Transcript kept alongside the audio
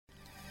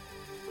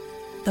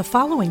The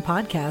following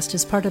podcast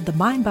is part of the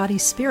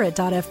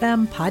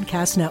MindBodySpirit.fm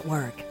podcast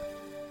network.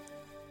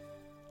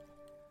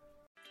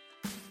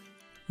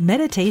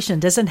 Meditation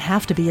doesn't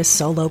have to be a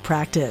solo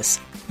practice.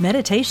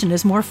 Meditation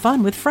is more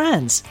fun with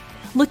friends.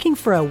 Looking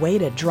for a way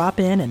to drop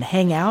in and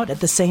hang out at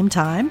the same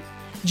time?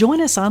 Join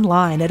us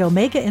online at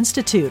Omega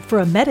Institute for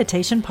a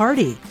meditation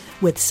party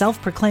with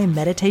self-proclaimed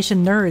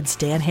meditation nerds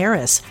Dan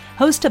Harris,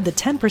 host of the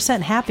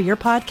 10% Happier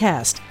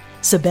podcast,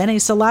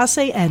 Sebene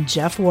Selassie, and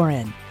Jeff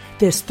Warren.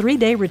 This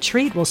 3-day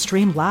retreat will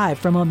stream live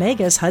from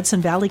Omega's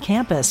Hudson Valley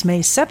campus May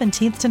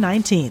 17th to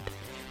 19th.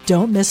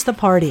 Don't miss the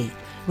party.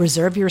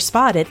 Reserve your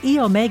spot at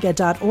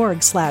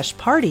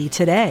eomega.org/party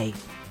today.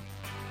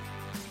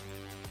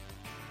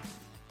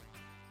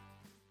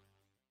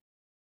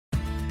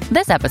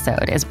 This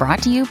episode is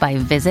brought to you by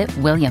Visit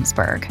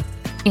Williamsburg.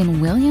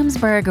 In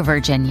Williamsburg,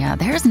 Virginia,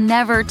 there's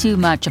never too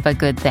much of a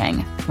good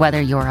thing.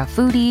 Whether you're a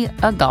foodie,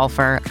 a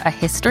golfer, a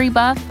history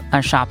buff, a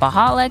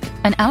shopaholic,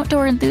 an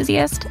outdoor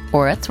enthusiast,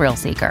 or a thrill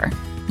seeker,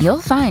 you'll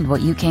find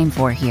what you came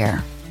for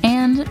here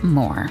and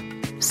more.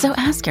 So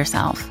ask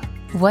yourself,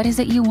 what is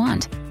it you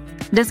want?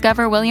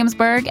 Discover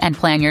Williamsburg and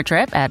plan your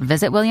trip at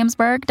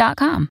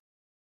visitwilliamsburg.com.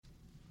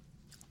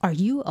 Are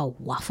you a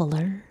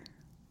waffler?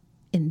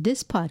 In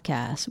this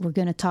podcast, we're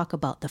going to talk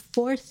about the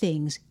 4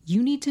 things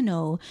you need to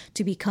know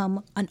to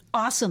become an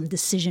awesome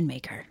decision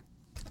maker.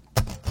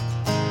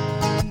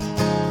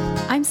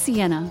 I'm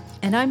Sienna.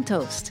 And I'm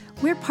Toast.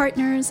 We're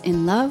partners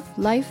in love,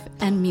 life,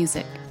 and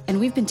music, and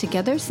we've been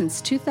together since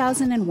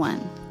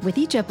 2001. With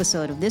each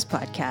episode of this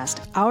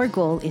podcast, our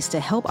goal is to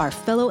help our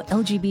fellow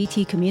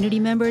LGBT community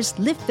members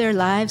lift their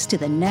lives to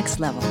the next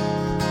level.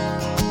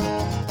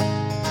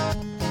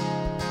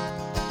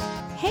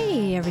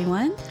 Hey,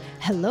 everyone.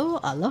 Hello,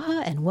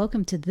 aloha, and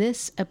welcome to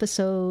this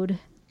episode.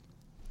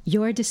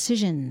 Your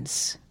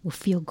decisions will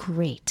feel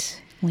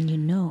great when you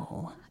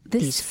know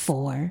these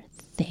 4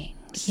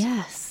 things.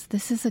 Yes,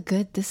 this is a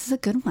good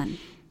one.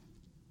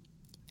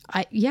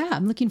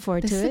 I'm looking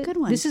forward to it. This is a good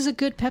one. This is a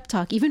good pep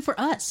talk, even for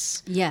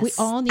us. Yes. We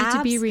all need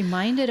to be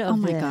reminded of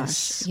this. Oh my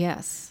gosh.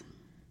 Yes.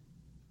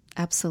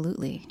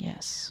 Absolutely.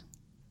 Yes.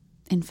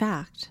 In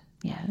fact,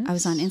 yes. I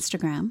was on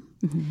Instagram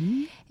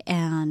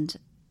and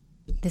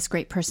this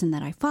great person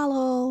that I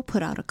follow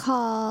put out a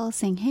call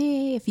saying,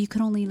 hey, if you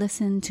could only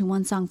listen to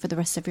one song for the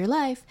rest of your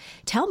life,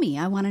 tell me,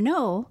 I want to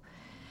know.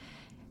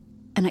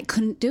 And I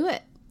couldn't do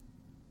it.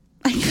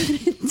 I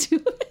couldn't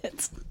do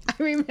it. I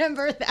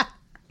remember that.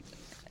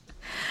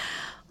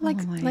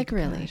 Like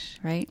really,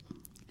 right?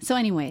 So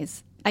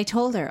anyways, I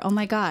told her, oh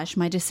my gosh,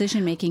 my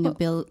decision-making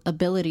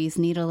abilities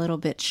need a little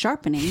bit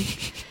sharpening.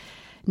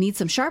 Need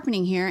some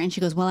sharpening here. And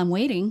she goes, well, I'm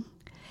waiting.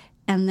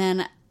 And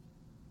then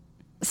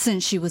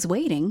since she was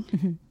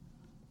waiting,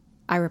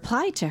 I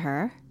replied to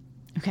her.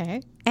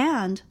 Okay.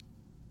 And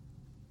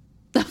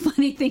the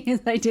funny thing is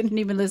I didn't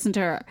even listen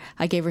to her.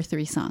 I gave her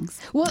 3 songs.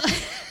 Well,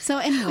 so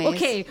anyways.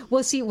 Okay.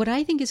 Well, see, what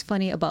I think is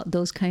funny about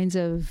those kinds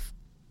of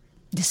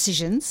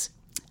decisions.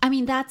 I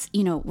mean, that's,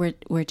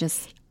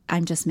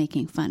 I'm just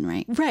making fun,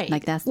 right? Right.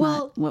 Like that's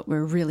not what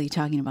we're really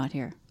talking about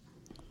here.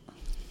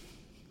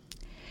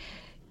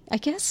 I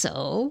guess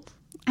so.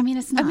 I mean,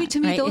 it's not. I mean, to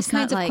me, right? those It's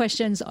kinds of like,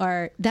 questions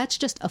that's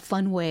just a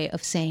fun way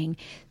of saying,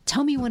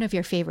 tell me one of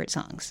your favorite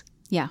songs.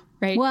 Yeah.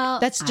 Right? Well,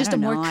 that's just a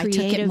more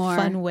creative,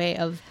 fun way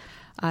of.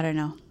 I don't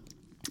know.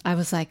 I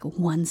was like,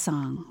 one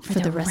song for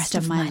the rest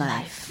of my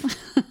life.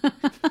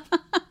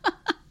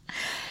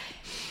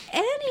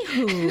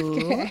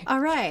 Anywho, okay. All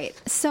right.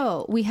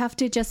 So we have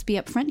to just be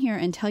upfront here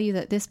and tell you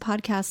that this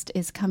podcast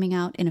is coming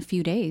out in a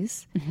few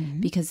days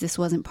because this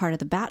wasn't part of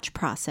the batch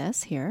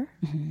process here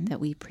that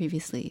we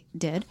previously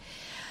did.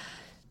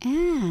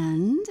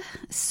 And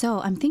so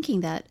I'm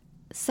thinking that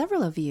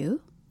several of you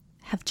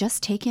have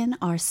just taken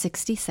our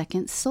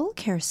 60-second soul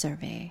care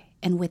survey.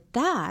 And with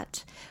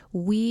that,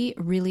 we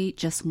really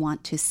just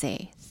want to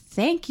say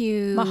thank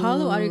you.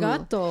 Mahalo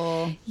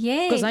arigato.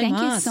 Yay.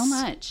 Thank you so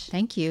much.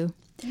 Thank you.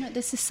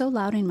 This is so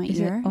loud in my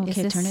ear.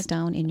 Okay, turn it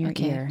down in your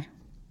ear.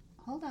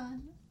 Hold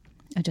on.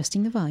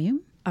 Adjusting the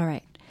volume. All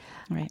right.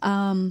 All right.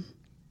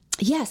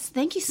 Yes,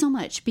 thank you so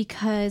much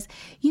because,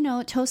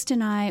 Toast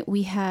and I,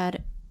 we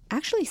had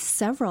actually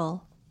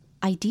several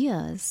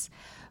ideas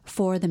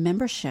for the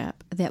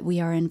membership that we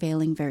are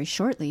unveiling very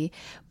shortly.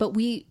 But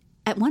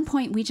at one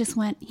point, we just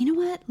went, you know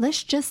what?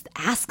 Let's just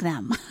ask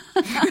them.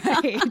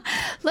 Right.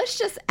 Let's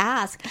just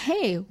ask,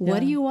 hey, what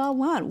do you all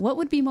want? What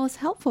would be most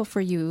helpful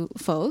for you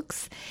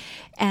folks?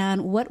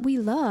 And what we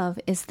love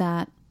is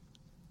that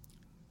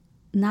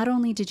not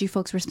only did you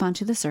folks respond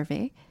to the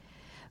survey,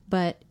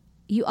 but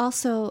you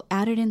also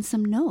added in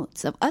some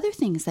notes of other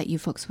things that you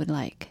folks would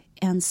like.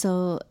 And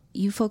so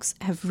you folks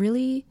have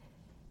really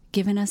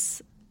given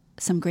us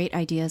some great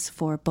ideas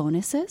for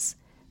bonuses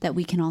that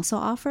we can also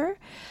offer.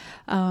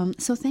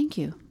 So thank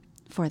you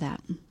for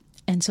that.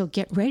 And so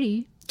get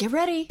ready. Get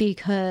ready.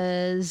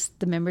 Because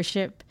the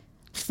membership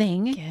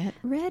thing, get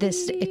ready.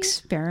 This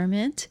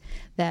experiment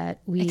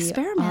that we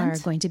are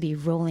going to be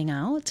rolling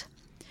out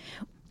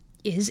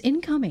is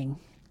incoming.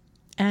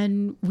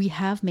 And we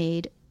have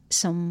made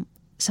some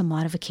some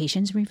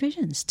modifications,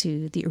 revisions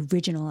to the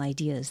original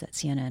ideas that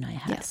Sienna and I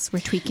had. Yes, we're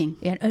tweaking.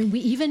 And we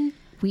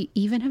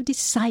even have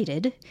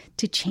decided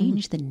to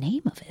change the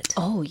name of it.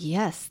 Oh,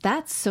 yes,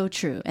 that's so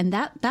true. And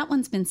that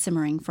one's been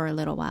simmering for a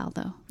little while,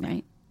 though,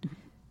 right?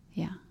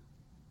 Yeah.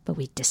 But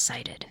we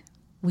decided.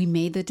 We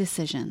made the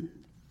decision.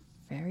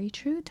 Very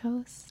true,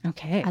 Toast.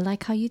 Okay. I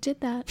like how you did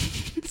that.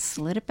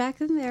 Slid it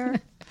back in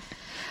there.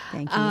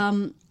 Thank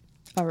you.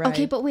 All right.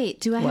 Okay, but wait,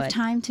 do I have What?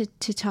 time to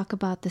talk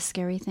about the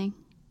scary thing?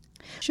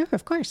 Sure,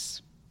 of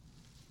course.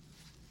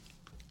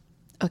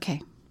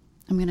 Okay,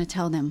 I'm going to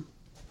tell them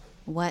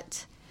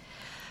what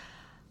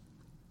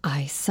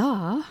I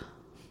saw.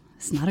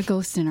 It's not a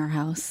ghost in our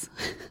house.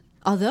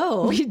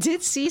 Although We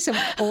did see some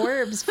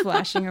orbs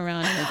flashing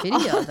around in the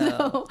video,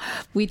 though.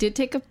 we did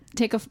take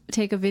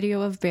a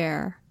video of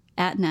Bear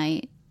at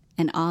night,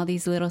 and all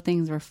these little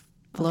things were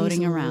floating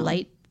These around.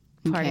 light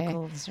Okay.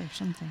 particles or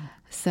something.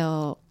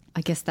 So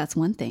I guess that's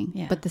one thing.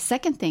 Yeah. But the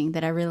second thing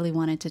that I really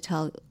wanted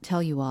to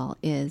tell you all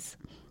is,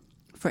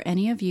 for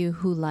any of you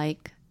who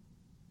like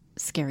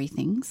scary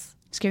things,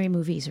 Scary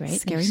movies, right?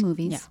 scary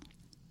movies, Yeah.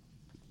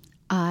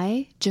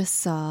 I just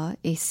saw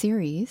a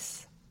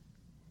series.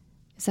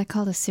 Is that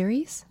called a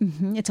series?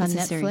 Mm-hmm. It's on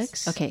It's a series.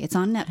 Netflix. Okay, it's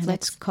on And Netflix.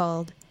 it's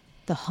called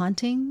The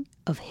Haunting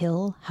of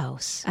Hill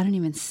House. I don't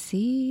even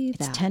see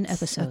that. It's 10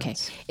 episodes. Okay.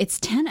 It's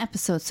 10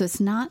 episodes, so it's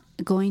not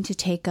going to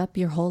take up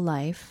your whole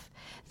life.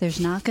 There's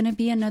not going to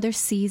be another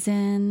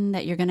season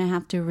that you're going to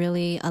have to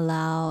really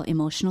allow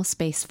emotional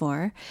space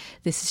for.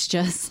 This is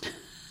just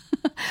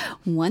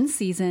one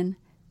season,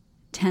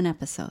 10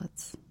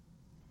 episodes.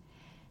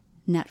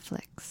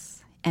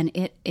 Netflix. And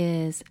it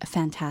is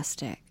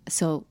fantastic.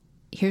 So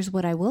here's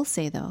what I will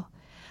say, though.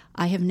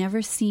 I have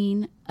never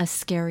seen a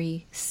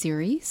scary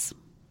series.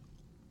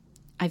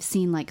 I've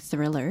seen like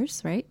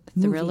thrillers, right?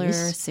 Thriller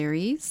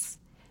Movies.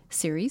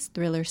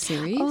 thriller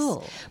series.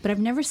 Oh. But I've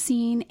never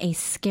seen a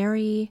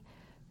scary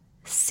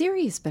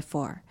series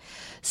before.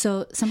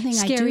 So something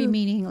Scary I do...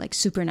 meaning like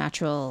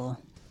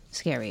supernatural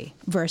scary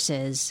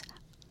versus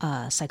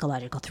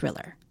psychological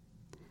thriller.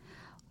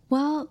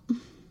 Well,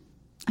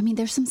 I mean,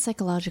 there's some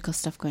psychological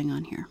stuff going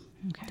on here.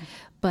 Okay.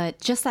 But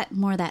just that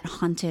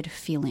haunted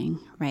feeling,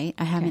 right?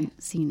 I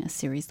haven't seen a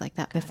series like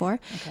that before.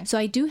 Okay. So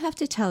I do have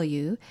to tell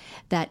you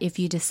that if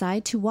you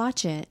decide to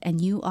watch it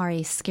and you are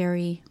a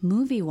scary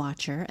movie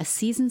watcher, a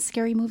seasoned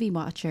scary movie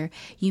watcher,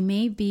 you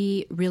may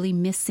be really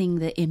missing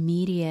the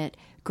immediate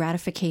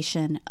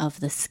gratification of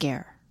the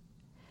scare.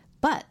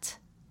 But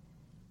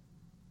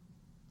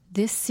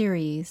this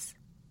series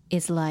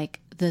is like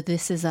the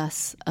This Is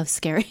Us of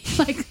scary.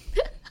 Like,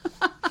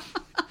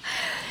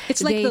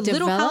 It's like They the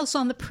Little develop- House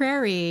on the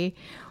Prairie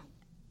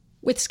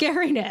with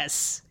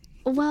scariness.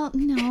 well,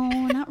 no,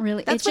 not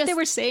really. That's It's what just, they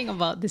were saying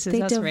about This Is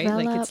they Us, right?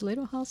 Like develop- it's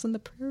Little House on the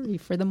Prairie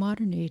for the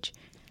modern age.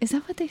 Is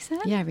that what they said?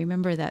 Yeah, I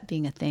remember that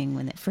being a thing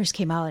when it first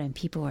came out and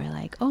people were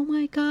like, oh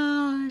my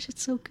gosh,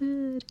 it's so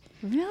good.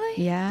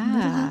 Really? Yeah,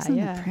 Little House on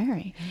yeah. the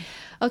Prairie.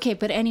 Okay,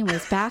 but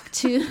anyways, back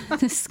to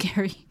the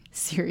scary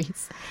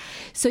series.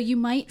 So you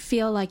might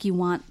feel like you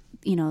want,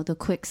 the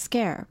quick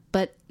scare,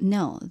 but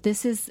no,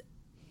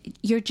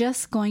 you're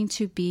just going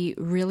to be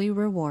really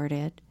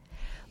rewarded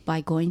by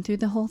going through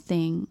the whole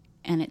thing,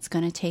 and it's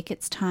going to take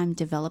its time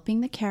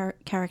developing the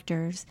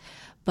characters,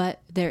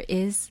 but there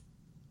is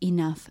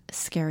enough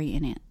scary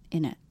in it.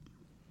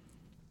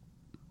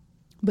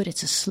 But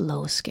it's a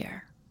slow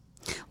scare.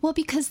 Well,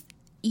 because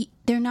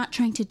they're not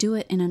trying to do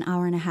it in an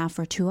hour and a half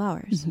or 2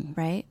 hours,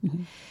 right?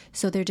 Mm-hmm.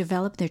 So they're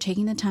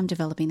taking the time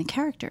developing the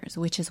characters,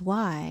 which is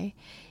why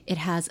it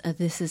has a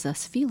This Is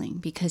Us feeling,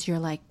 because you're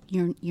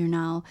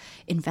now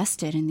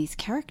invested in these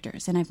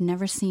characters. And I've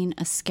never seen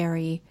a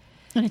scary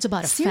And it's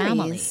about a series.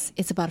 family.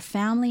 It's about a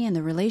family and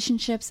the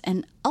relationships.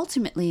 And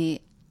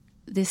ultimately,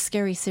 this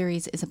scary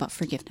series is about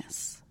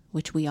forgiveness,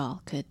 which we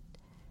all could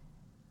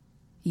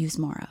use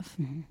more of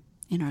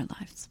in our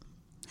lives.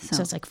 So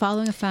it's like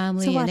following a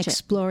family So watch and it.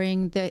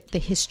 exploring the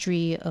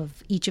history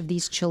of each of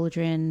these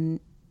children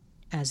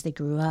as they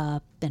grew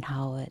up and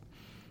how it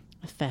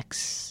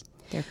affects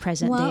their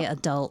present day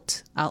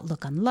adult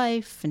outlook on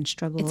life and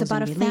struggles. It's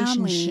about a and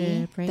family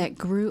relationship, right? that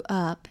grew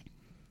up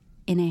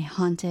in a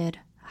haunted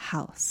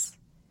house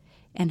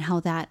and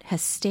how that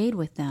has stayed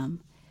with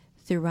them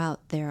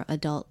throughout their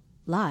adult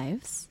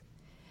lives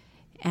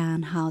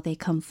and how they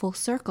come full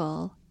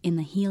circle in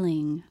the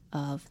healing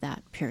of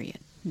that period.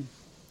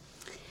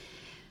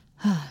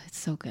 It's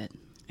so good.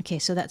 Okay,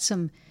 so that's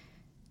some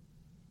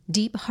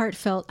deep,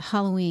 heartfelt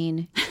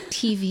Halloween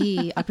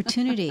TV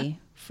opportunity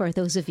for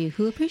those of you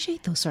who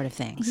appreciate those sort of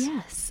things.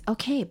 Yes.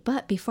 Okay,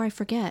 but before I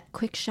forget,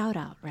 quick shout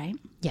out, right?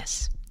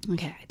 Yes.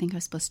 Okay, I think I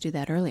was supposed to do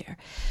that earlier.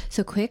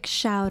 So quick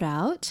shout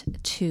out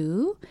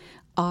to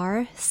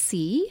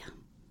RC.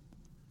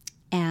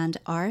 And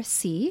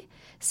RC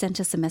sent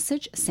us a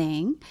message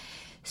saying,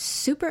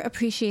 super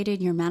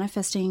appreciated your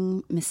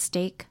Manifesting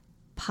Mistake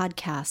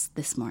podcast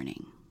this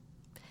morning.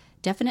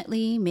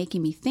 Definitely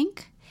making me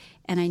think,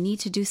 and I need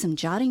to do some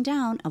jotting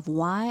down of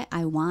why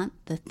I want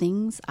the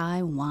things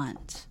I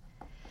want.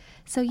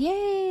 So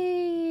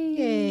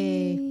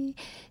yay!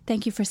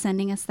 thank you for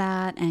sending us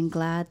that, and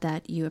glad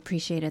that you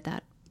appreciated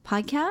that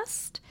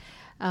podcast.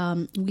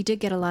 We did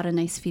get a lot of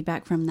nice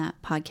feedback from that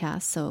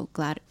podcast, so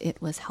glad it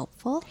was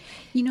helpful.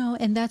 You know,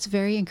 and that's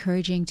very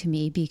encouraging to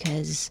me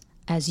because,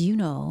 as you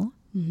know,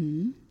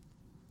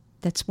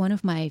 that's one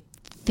of my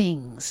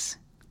things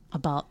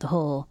about the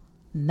whole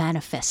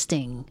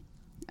manifesting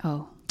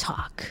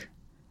talk,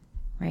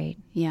 right?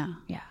 Yeah.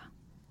 Yeah.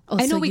 Oh,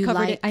 I know so we you covered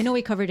like- it. I know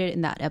we covered it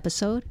in that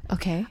episode.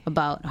 Okay.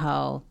 About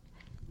how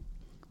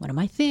one of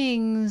my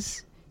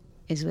things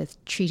is with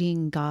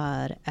treating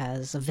God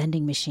as a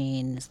vending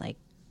machine. It's like,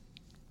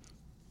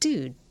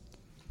 dude,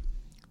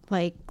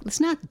 like,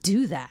 let's not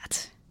do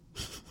that.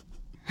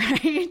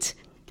 Right?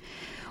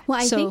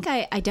 Well, I think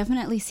I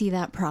definitely see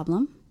that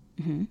problem.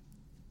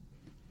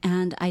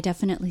 And I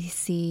definitely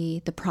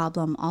see the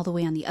problem all the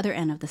way on the other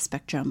end of the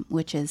spectrum,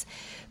 which is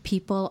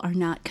people are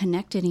not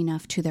connected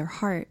enough to their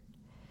heart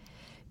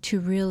to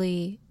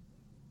really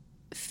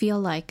feel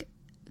like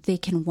they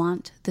can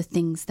want the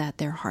things that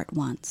their heart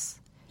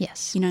wants.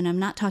 Yes. You know, and I'm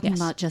not talking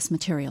about just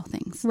material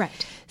things.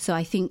 Right. So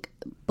I think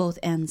both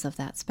ends of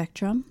that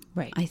spectrum,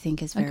 Right. I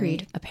think is very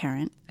Agreed.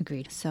 apparent.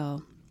 Agreed.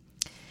 So,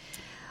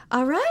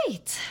 all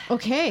right.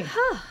 Okay.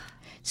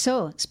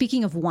 So,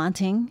 speaking of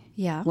wanting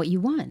Yeah. what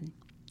you want,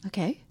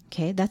 Okay.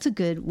 okay, that's a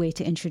good way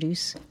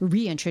to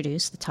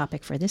reintroduce the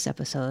topic for this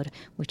episode,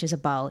 which is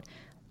about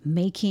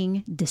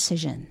making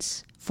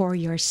decisions for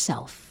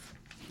yourself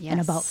and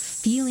about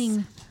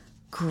feeling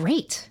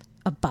great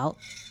about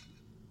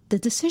the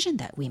decision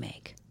that we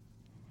make.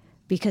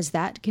 Because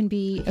that can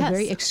be a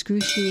very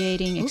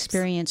excruciating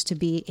experience to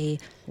be a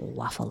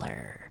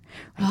waffler.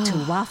 Right?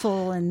 To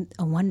waffle and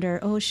wonder,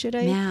 should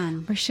I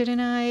or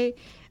shouldn't I?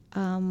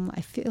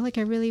 I feel like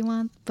I really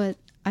want, but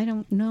I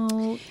don't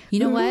know. You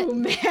know what?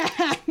 Man.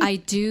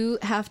 I do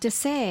have to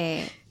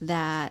say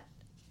that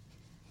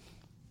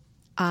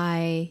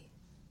I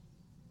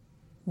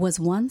was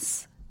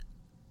once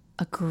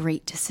a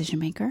great decision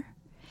maker,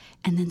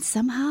 and then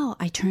somehow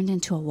I turned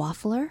into a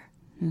waffler.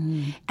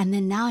 And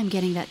then now I'm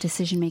getting that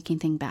decision-making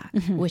thing back,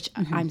 which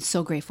I'm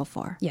so grateful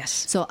for. Yes.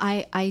 So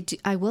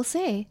I will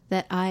say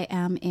that I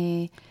am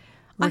a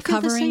I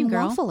feel the same, recovering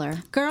girl.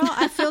 waffler. Girl,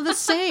 I feel the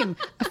same.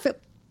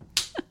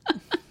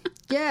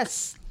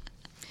 Yes.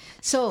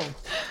 So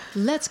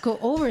let's go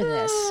over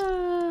this.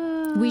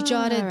 We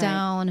jotted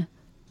down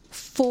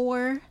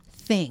 4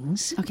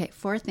 things Okay,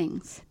 4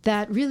 things.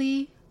 that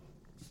really,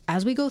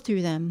 as we go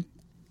through them,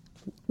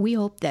 we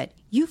hope that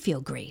you feel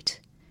great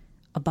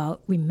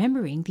about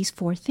remembering these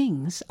 4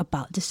 things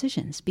about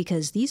decisions,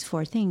 because these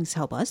 4 things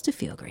help us to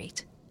feel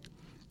great.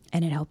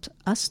 And it helps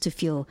us to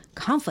feel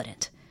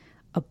confident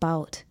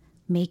about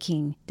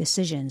making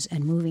decisions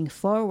and moving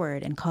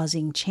forward and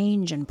causing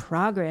change and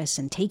progress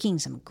and taking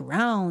some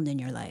ground in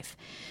your life.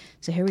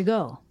 So here we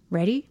go.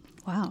 Ready?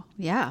 Wow.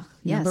 Yeah.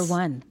 Yes.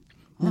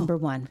 Number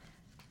one.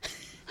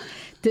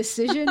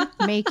 Decision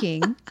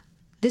making,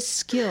 this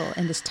skill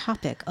and this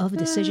topic of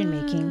decision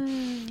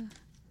making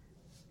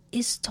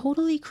is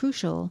totally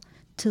crucial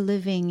to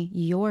living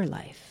your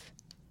life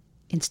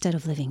instead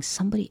of living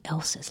somebody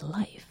else's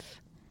life.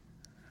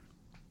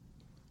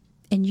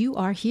 And you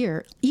are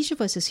here, each of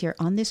us is here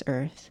on this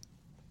earth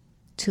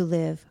to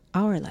live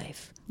our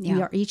life. Yeah.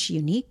 We are each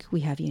unique.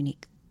 We have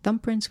unique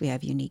thumbprints. We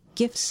have unique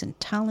gifts and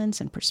talents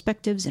and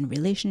perspectives and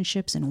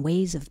relationships and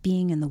ways of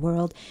being in the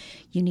world,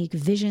 unique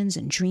visions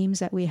and dreams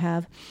that we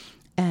have.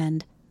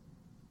 And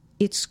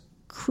it's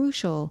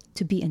crucial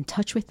to be in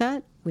touch with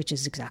that, which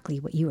is exactly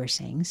what you were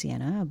saying,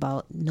 Sienna,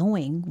 about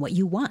knowing what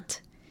you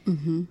want,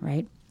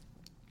 right?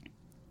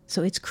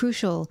 So it's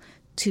crucial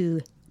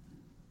to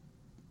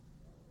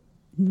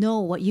know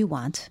what you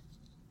want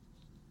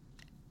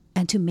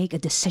and to make a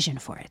decision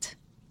for it.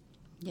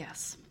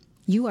 Yes.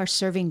 You are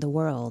serving the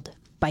world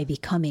by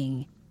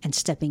becoming and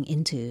stepping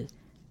into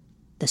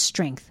the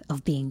strength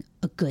of being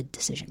a good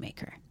decision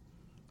maker.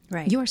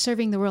 Right. You are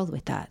serving the world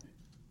with that.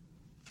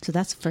 So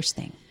that's the first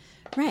thing.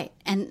 Right.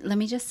 And let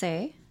me just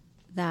say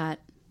that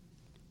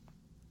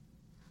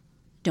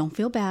don't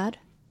feel bad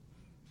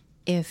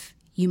if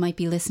you might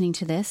be listening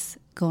to this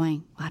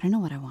going, I don't know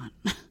what I want.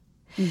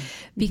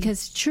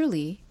 Because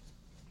truly,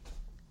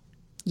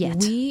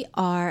 we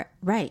are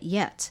right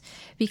yet.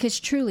 Because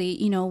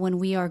truly, you know, when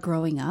we are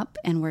growing up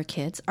and we're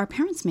kids, our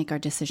parents make our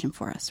decision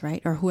for us,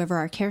 right? Or whoever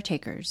our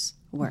caretakers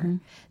were.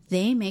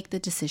 They make the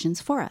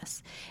decisions for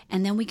us.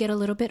 And then we get a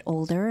little bit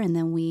older and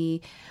then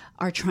we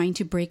are trying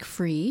to break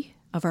free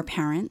of our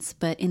parents.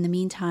 But in the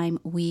meantime,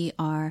 we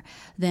are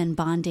then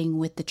bonding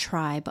with the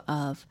tribe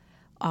of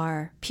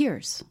our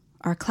peers,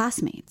 our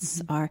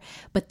classmates.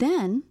 But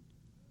then,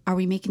 are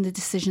we making the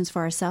decisions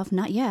for ourselves?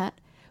 Not yet.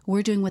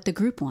 We're doing what the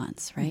group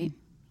wants, right?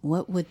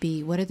 What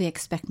do they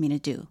expect me to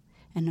do?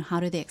 And how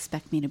do they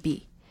expect me to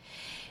be?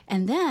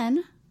 And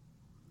then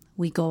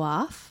we go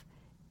off.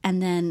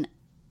 And then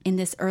in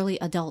this early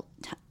adult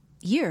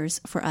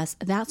years for us,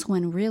 that's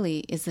when really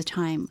is the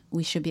time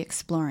we should be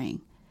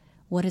exploring.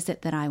 What is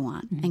it that I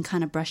want? And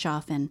kind of brush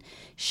off and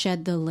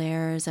shed the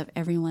layers of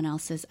everyone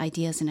else's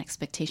ideas and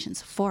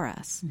expectations for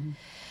us.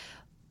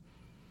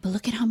 But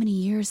look at how many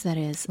years that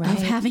is Right.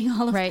 of having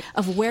all of, Right.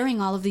 of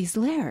wearing all of these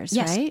layers,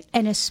 Yes. right?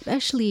 And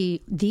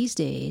especially these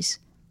days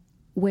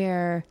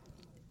where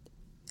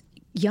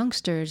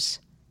youngsters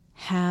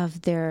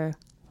have their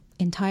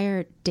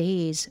entire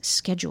days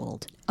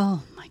scheduled,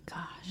 Oh my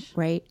gosh.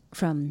 right?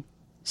 From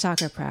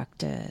soccer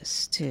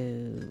practice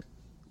to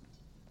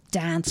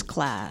dance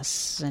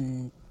class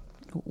and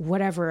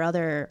whatever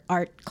other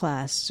art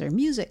class or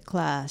music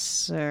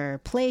class or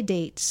play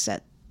dates.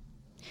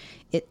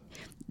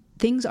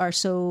 Things are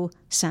so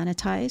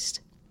sanitized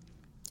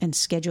and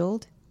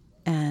scheduled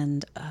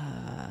and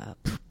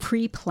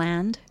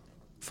pre-planned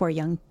for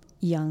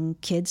young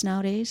kids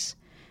nowadays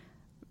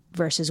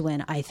versus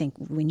when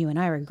you and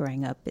I were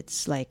growing up,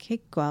 it's like,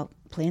 hey, go out,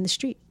 play in the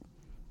street.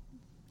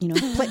 You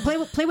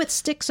know, play with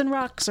sticks and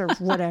rocks or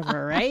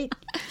whatever, right?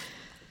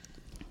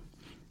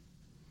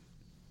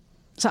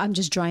 So I'm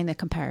just drawing the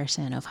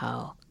comparison of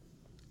how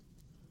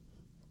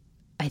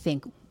I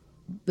think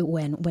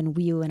when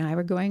you and I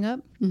were growing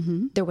up,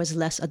 there was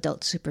less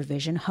adult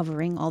supervision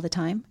hovering all the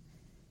time.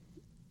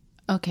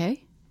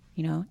 Okay.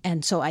 You know,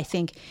 and so I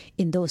think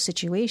in those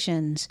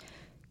situations,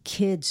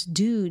 kids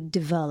do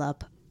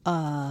develop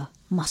a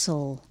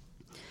muscle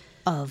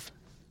of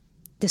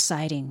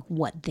deciding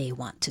what they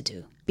want to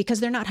do because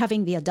they're not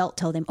having the adult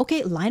tell them,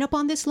 okay, line up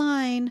on this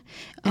line.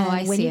 And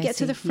I when see, you I get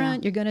to the see.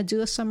 front, you're going to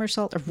do a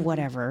somersault or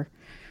whatever,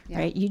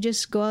 right? You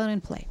just go out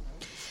and play.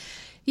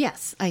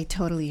 Yes, I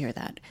totally hear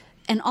that.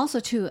 And also,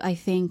 too, I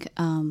think,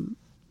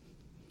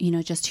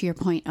 just to your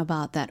point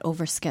about that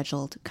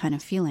overscheduled kind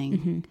of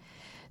feeling,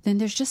 then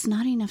there's just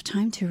not enough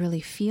time to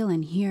really feel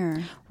and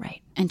hear.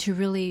 Right. And to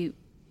really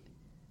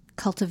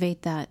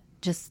cultivate that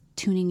just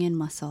tuning in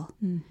muscle,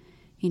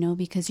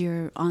 because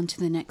you're on to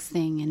the next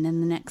thing and then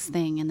the next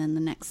thing and then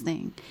the next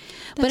thing.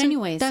 But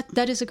anyways.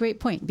 That is a great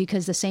point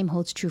because the same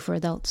holds true for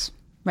adults.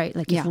 Right,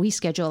 like if we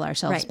schedule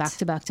ourselves Right. back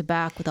to back to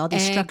back with all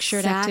these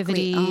structured Exactly.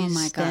 activities, Oh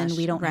my then gosh.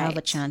 we don't have a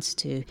Right. chance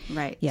to.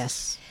 Right.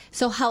 Yes.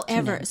 So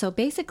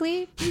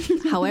basically,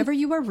 however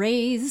you were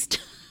raised,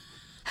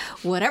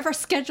 whatever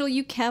schedule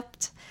you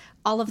kept,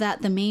 all of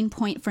that, the main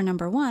point for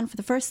number one, for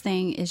the first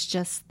thing is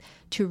just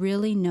to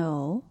really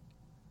know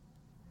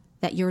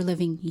that you're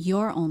living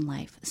your own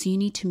life. So you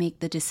need to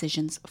make the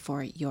decisions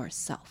for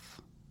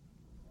yourself.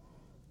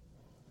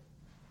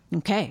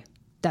 Okay,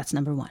 that's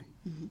number one.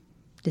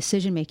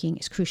 Decision making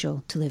is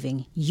crucial to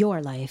living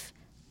your life,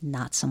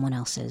 not someone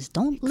else's.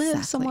 Don't live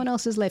Exactly. someone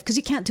else's life because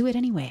you can't do it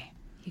anyway.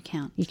 You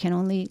can't. You can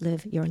only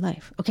live your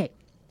life. Okay,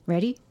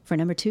 ready for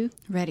number two?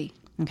 Ready.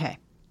 Okay.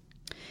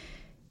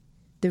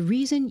 The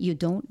reason you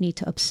don't need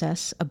to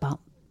obsess about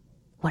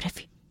what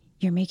if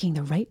you're making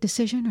the right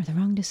decision or the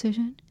wrong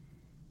decision,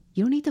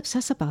 you don't need to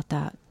obsess about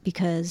that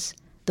because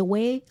the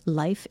way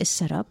life is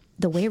set up,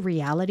 the way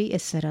reality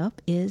is set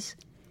up is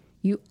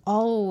you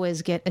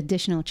always get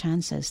additional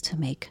chances to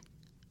make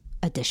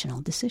additional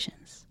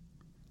decisions.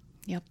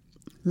 Yep.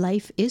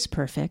 Life is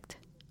perfect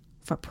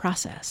for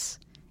process.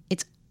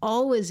 It's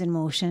always in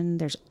motion.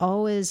 There's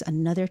always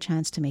another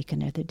chance to make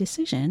another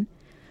decision.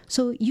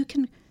 So you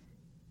can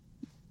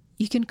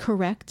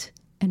correct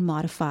and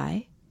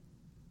modify,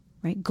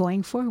 right,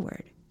 going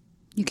forward.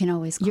 You can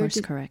always course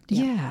correct.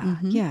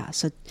 Yeah.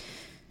 So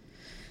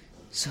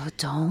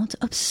don't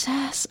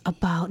obsess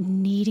about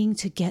needing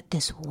to get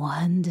this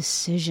one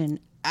decision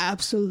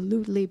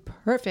absolutely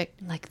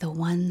perfect. Like the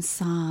one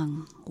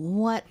song.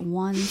 What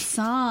one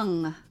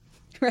song?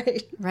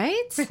 Right.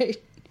 Right? Right.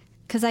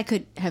 Because I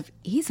could have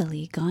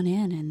easily gone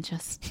in and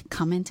just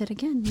commented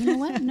again. You know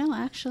what? No,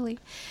 actually.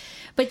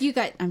 But you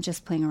guys, I'm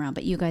just playing around,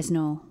 but you guys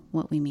know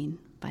what we mean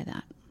by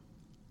that.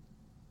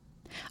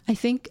 I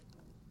think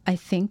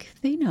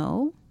they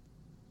know.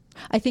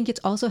 I think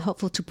it's also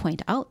helpful to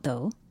point out,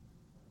 though,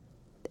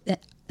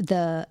 that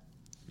the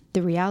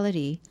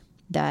reality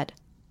that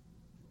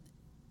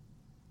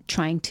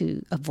trying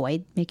to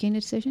avoid making a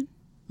decision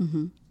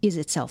is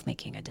itself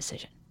making a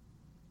decision.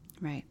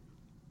 Right.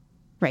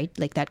 Right?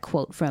 Like that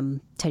quote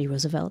from Teddy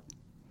Roosevelt.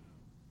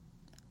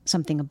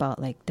 Something about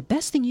like the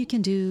best thing you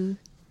can do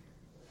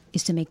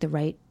is to make the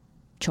right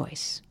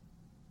choice.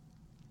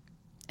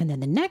 And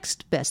then the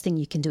next best thing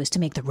you can do is to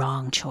make the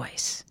wrong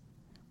choice.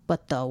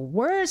 But the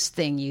worst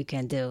thing you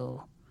can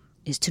do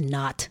is to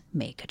not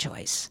make a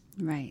choice.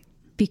 Right.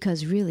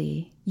 Because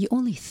really, you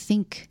only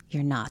think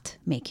you're not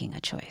making a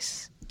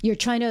choice. You're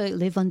trying to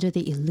live under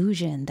the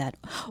illusion that,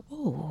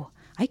 oh,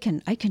 I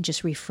can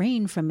just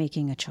refrain from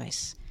making a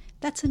choice.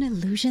 That's an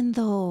illusion,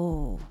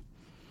 though.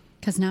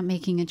 Because not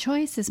making a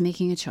choice is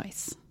making a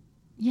choice.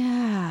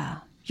 Yeah.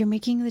 You're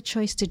making the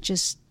choice to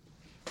just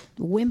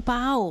wimp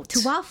out.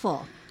 To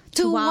waffle.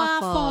 To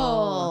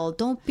waffle.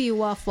 Don't be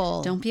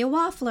waffle. Don't be a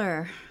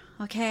waffler.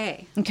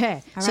 Okay.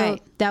 Okay. All so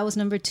right. that was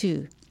number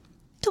two.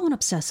 Don't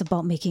obsess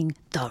about making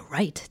the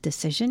right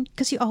decision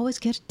because you always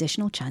get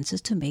additional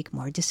chances to make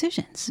more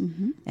decisions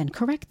and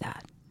correct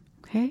that.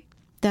 Okay?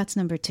 That's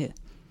number two.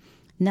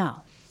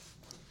 Now,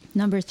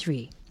 number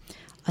three.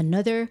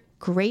 Another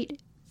great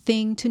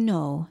thing to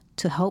know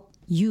to help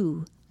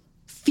you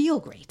feel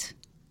great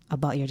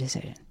about your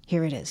decision.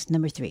 Here it is.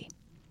 Number three.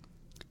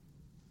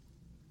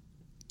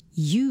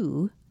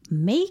 you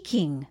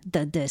making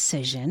the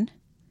decision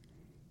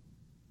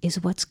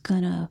is what's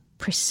going to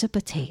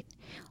precipitate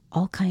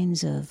all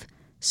kinds of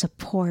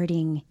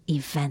supporting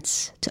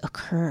events to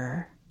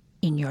occur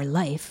in your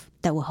life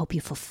that will help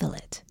you fulfill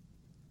it.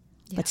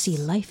 Yes. But see,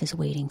 life is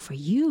waiting for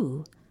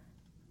you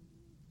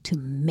to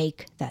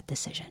make that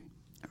decision.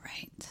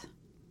 Right.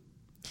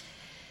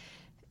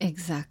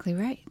 Exactly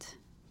right.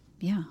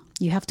 Yeah.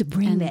 You have to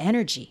bring the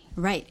energy.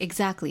 Right,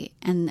 exactly.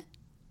 And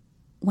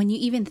when you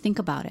even think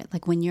about it,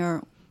 like when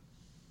you're,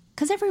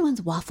 because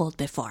everyone's waffled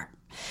before.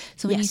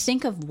 So when you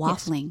think of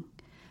waffling,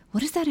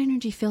 what does that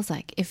energy feels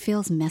like? It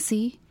feels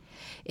messy.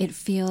 It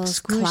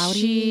feels squishy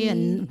cloudy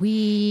and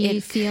weak.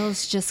 It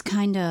feels just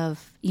kind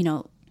of,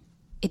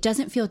 it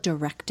doesn't feel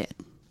directed.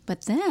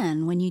 But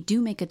then when you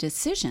do make a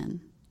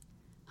decision,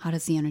 how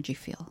does the energy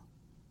feel?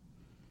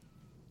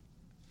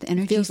 The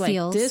energy feels like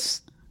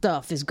this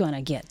stuff is going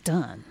to get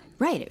done.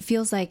 Right. It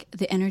feels like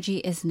the energy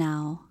is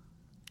now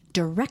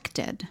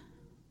directed.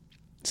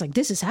 It's like,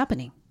 this is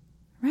happening.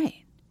 Right.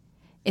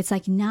 It's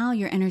like now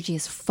your energy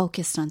is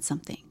focused on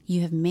something.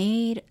 You have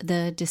made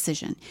the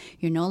decision.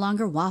 You're no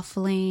longer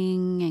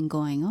waffling and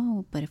going,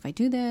 oh, but if I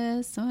do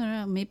this,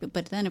 maybe,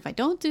 but then if I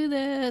don't do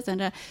this, and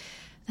that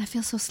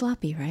feels so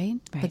sloppy, right?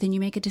 But then you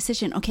make a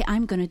decision. Okay,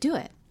 I'm going to do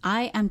it.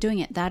 I am doing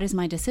it. That is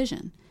my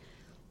decision.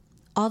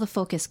 All the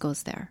focus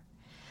goes there.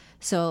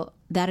 So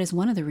that is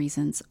one of the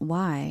reasons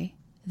why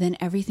then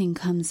everything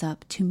comes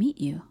up to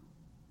meet you.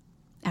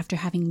 After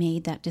having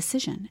made that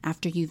decision,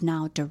 after you've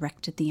now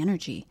directed the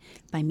energy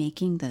by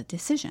making the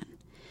decision.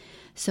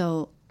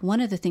 So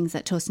one of the things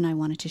that Toast and I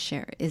wanted to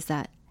share is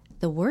that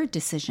the word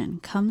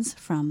decision comes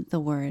from the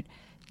word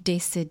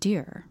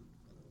décider,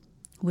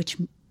 which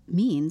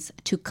means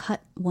to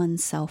cut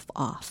oneself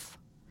off.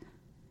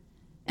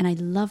 And I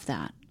love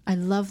that. I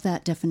love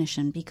that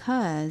definition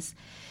because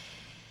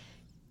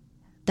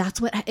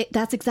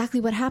that's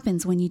exactly what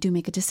happens when you do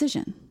make a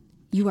decision.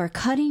 You are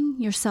cutting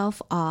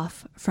yourself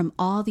off from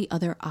all the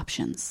other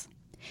options.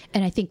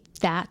 And I think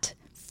that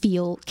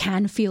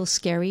can feel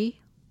scary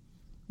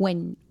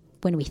when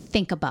we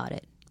think about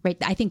it, right?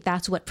 I think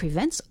that's what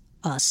prevents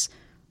us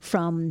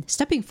from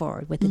stepping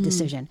forward with the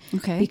decision.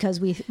 Okay. Because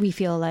we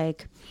feel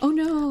like, oh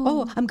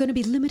no, I'm going to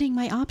be limiting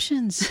my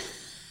options.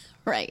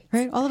 Right.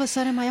 All of a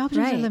sudden my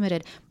options are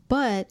limited.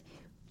 But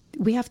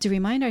we have to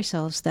remind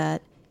ourselves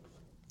that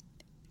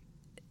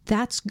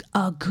that's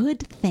a good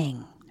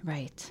thing.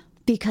 Right.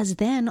 Because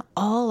then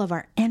all of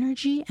our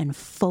energy and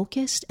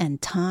focus and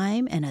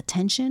time and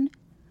attention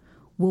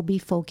will be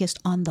focused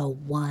on the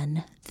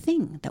one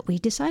thing that we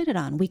decided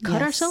on. We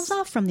cut ourselves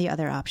off from the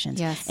other options.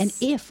 Yes. And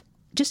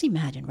just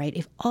imagine, right?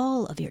 If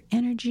all of your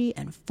energy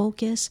and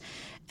focus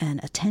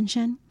and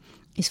attention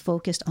is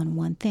focused on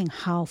one thing,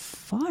 how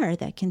far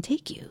that can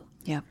take you.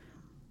 Yep.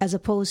 As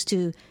opposed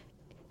to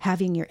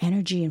having your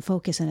energy and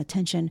focus and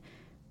attention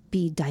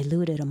be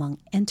diluted among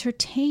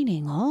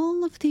entertaining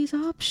all of these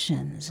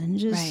options and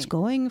just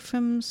going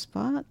from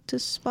spot to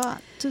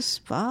spot to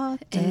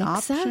spot and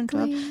option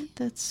to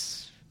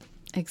that's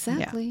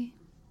exactly.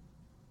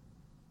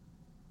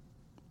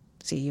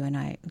 See, you and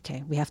I,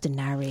 we have to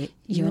narrate.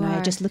 You and I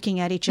are just looking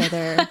at each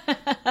other,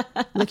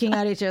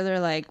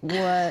 like,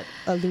 what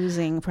a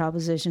losing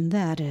proposition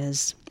that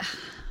is.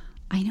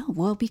 I know.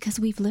 Well, because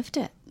we've lived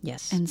it.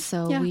 Yes. And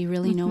so we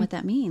really know what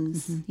that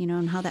means,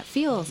 and how that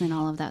feels and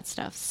all of that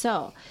stuff.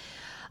 So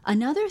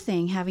another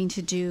thing having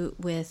to do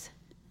with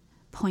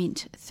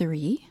point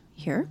 3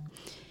 here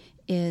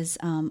is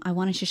I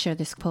wanted to share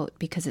this quote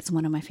because it's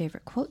one of my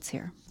favorite quotes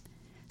here.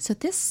 So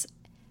this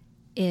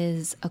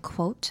is a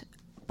quote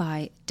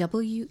by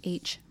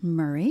W.H.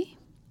 Murray.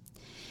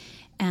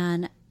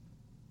 And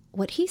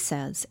what he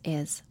says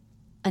is,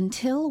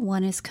 until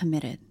one is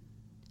committed,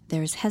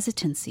 there is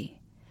hesitancy,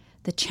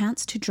 the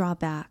chance to draw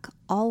back,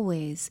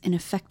 always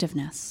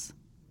ineffectiveness.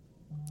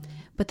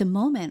 But the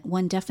moment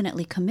one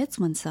definitely commits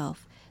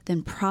oneself,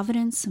 then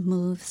providence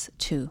moves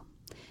too,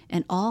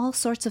 and all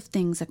sorts of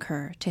things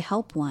occur to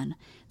help one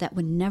that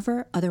would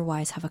never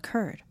otherwise have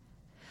occurred.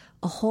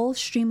 A whole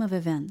stream of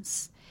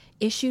events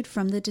issued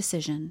from the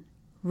decision,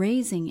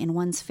 raising in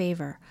one's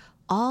favor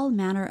all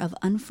manner of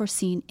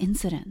unforeseen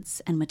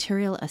incidents and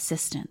material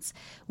assistance,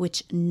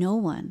 which no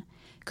one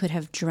could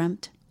have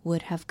dreamt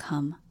would have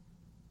come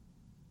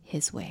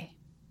his way,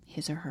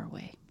 his or her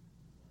way.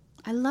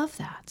 I love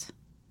that.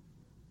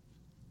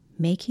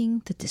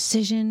 Making the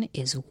decision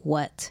is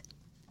what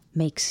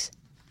makes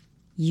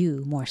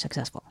you more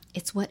successful.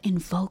 It's what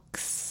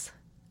invokes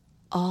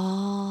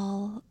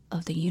all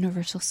of the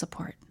universal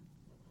support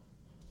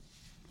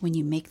when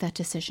you make that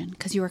decision,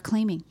 because you are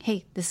claiming,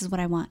 hey, this is what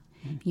I want.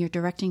 You're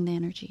directing the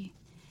energy.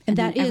 And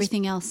that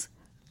everything else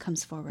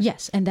comes forward.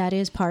 Yes, and that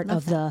is part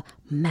of the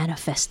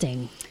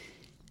manifesting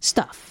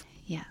stuff.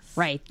 Yes.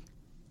 Right.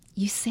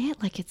 You say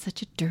it like it's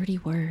such a dirty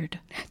word.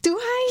 Do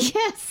I?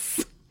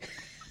 Yes.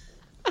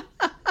 I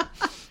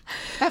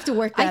have to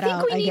work that out. I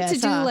think we need to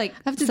do like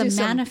some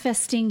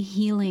manifesting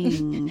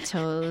healing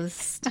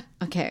toast.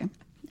 Okay,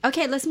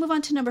 let's move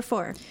on to number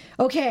 4.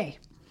 Okay.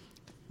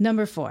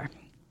 Number 4.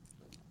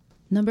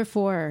 Number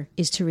 4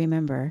 is to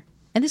remember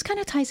And this kind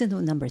of ties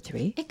into number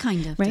 3. It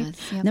kind of right?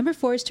 does. Yep. Number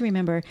 4 is to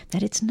remember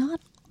that it's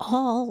not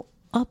all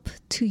up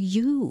to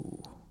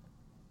you.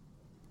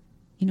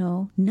 You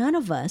know, none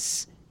of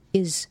us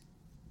is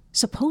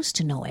supposed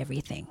to know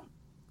everything.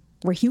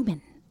 We're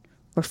human.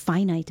 We're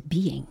finite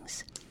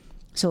beings.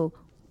 So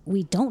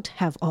we don't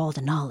have all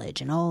the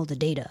knowledge and all the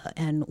data,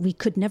 and we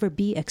could never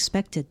be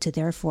expected to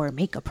therefore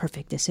make a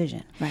perfect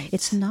decision. Right.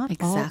 It's not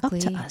exactly all up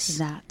to us.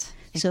 That.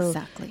 So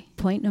exactly.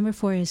 Point number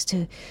 4 is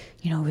to,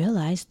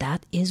 realize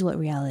that is what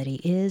reality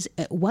is.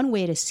 One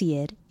way to see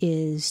it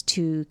is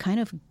to kind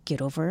of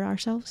get over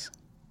ourselves.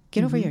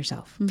 Get over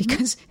yourself.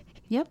 Because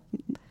Yep.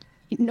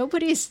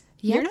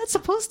 you're not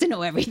supposed to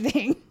know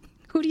everything.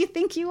 Who do you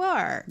think you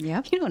are?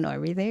 Yep. You don't know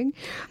everything.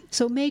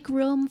 So make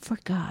room for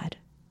God,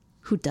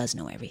 who does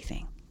know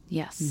everything.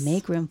 Yes.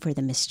 Make room for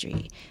the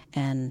mystery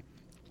and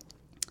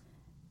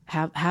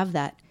have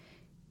that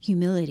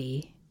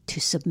humility to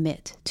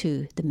submit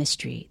to the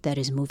mystery that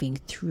is moving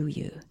through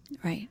you.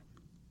 Right.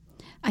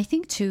 I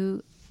think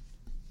too,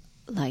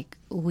 like,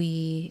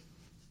 we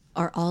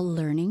are all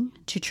learning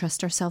to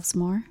trust ourselves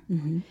more.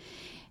 Mm-hmm.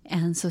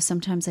 And so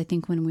sometimes I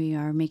think when we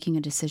are making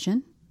a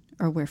decision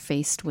or we're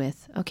faced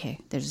with, okay,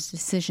 there's a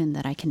decision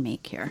that I can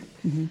make here.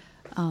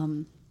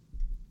 Mm-hmm.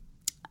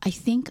 I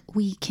think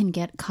we can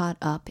get caught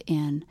up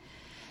in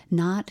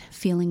not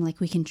feeling like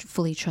we can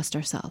fully trust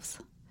ourselves.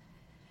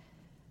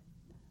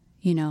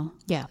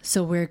 Yeah.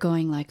 So we're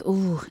going like,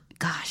 oh,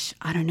 gosh,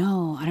 I don't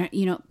know.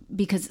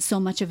 Because so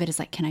much of it is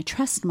like, can I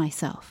trust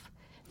myself?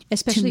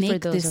 Especially to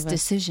make for those this of us,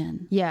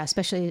 decision. Yeah,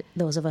 especially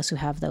those of us who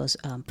have those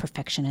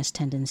perfectionist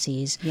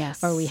tendencies.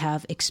 Yes. Or we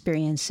have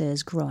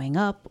experiences growing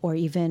up or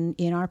even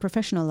in our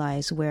professional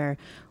lives where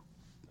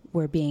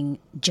we're being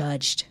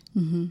judged,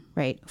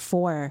 right,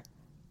 for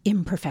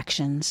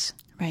imperfections.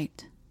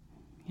 Right.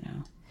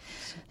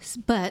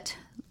 But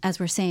as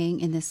we're saying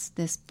in this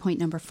point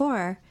number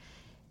 4,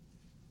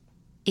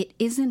 it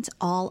isn't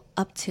all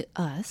up to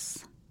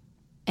us.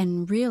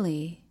 And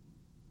really,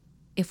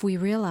 if we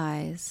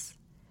realize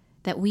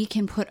that we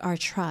can put our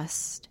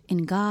trust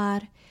in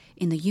God,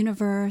 in the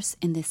universe,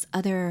 in this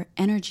other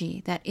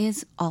energy that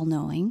is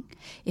all-knowing,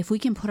 if we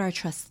can put our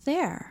trust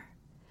there,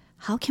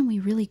 how can we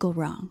really go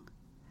wrong?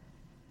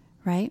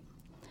 Right?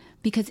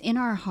 Because in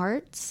our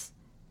hearts,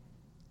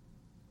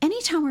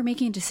 anytime we're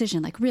making a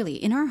decision, like really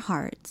in our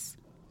hearts,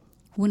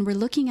 when we're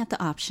looking at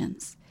the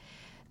options,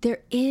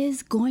 there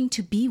is going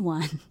to be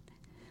one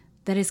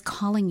that is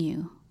calling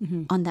you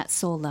on that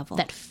soul level.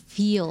 That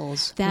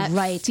feels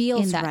right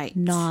in that right.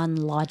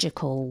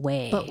 non-logical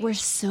way. But we're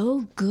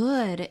so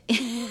good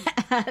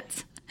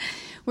at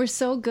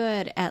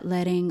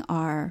letting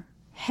our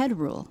head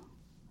rule,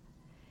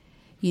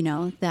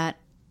 that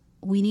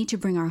we need to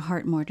bring our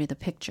heart more to the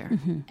picture.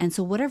 Mm-hmm. And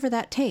so whatever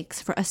that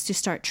takes for us to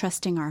start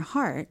trusting our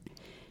heart,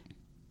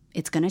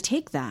 it's going to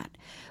take that.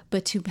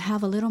 But to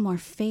have a little more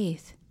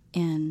faith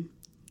in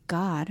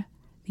God,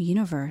 the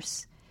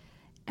universe,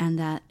 and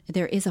that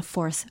there is a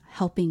force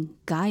helping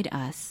guide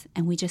us,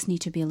 and we just need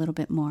to be a little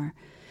bit more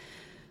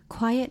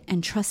quiet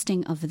and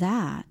trusting of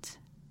that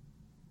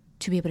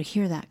to be able to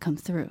hear that come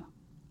through,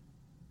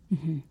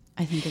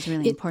 I think is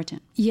really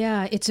important.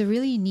 Yeah, it's a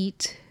really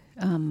neat...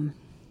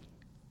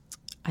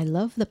 I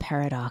love the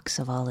paradox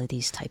of all of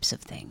these types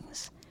of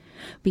things,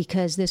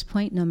 because this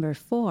point number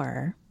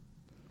 4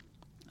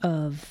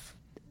 of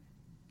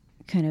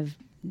kind of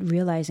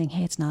realizing,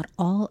 hey, it's not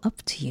all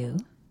up to you,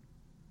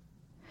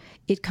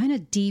 it kind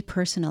of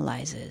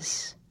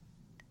depersonalizes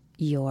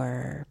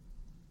your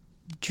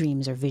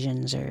dreams or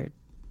visions or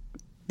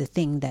the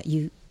thing that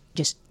you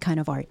just kind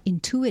of are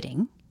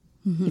intuiting.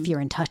 If you're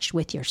in touch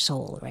with your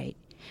soul, right?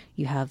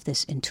 You have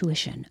this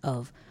intuition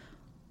of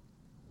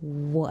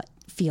what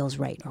feels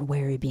right or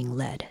where you're being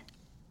led.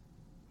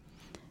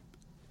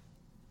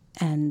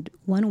 And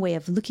one way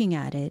of looking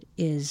at it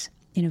is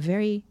in a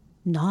very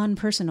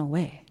non-personal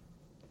way.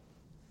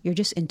 You're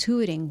just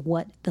intuiting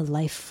what the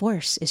life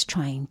force is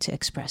trying to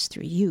express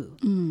through you.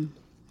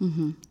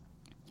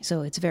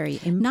 So it's very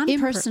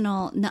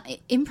non-personal,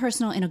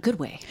 impersonal in a good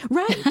way.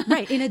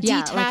 Right. In a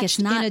detached, like it's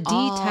not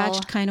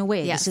detached kind of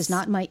way. Yes. This is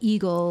not my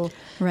ego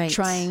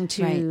trying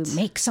to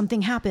make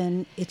something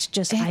happen. It's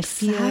just I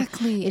feel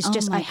it's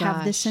just I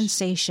have this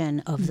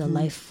sensation of the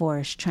life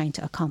force trying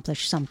to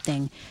accomplish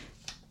something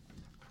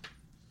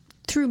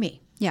through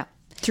me. Yeah.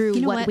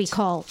 Through what we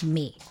call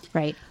me,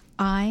 right?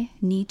 I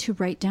need to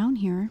write down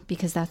here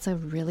because that's a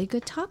really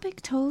good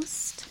topic,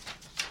 Toast.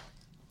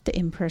 The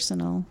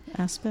impersonal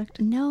aspect?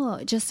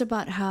 No, just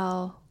about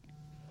how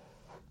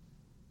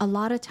a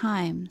lot of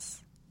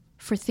times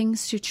for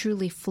things to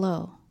truly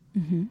flow,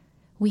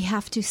 we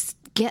have to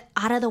get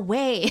out of the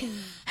way.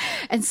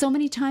 And so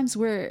many times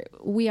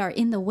we are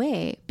in the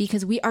way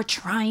because we are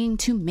trying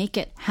to make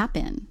it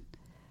happen.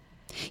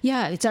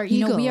 Yeah, it's our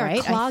ego, we are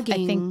right?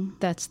 clogging. I think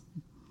that's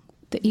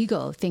the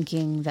ego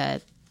thinking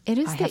that it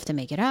is I have to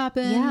make it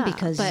happen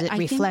because it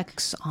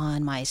reflects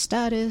on my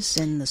status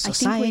in the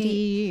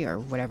society or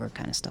whatever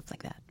kind of stuff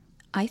like that.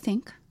 I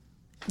think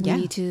we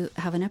need to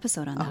have an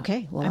episode on that.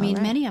 Okay. Well,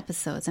 many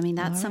episodes.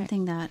 That's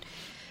something that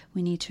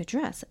we need to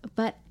address.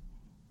 But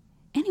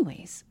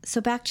anyways,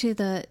 so back to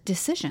the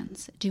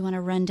decisions. Do you want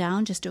to run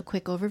down, just do a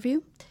quick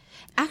overview?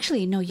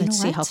 Actually, no, Let's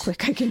see how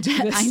quick I can do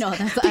this. I know.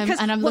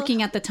 I'm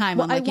looking at the time.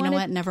 well, I'm like, you know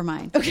what? Never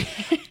mind. Okay.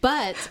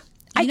 But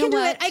I can do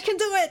it. I can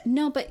do it.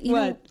 No, but you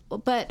know,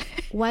 but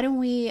why don't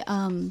we,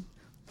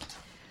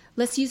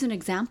 let's use an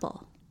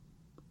example.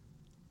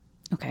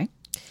 Okay.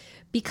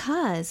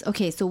 Because,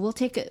 okay, so we'll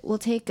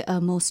take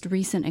a most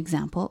recent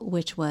example,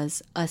 which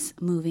was us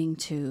moving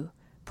to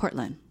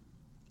Portland.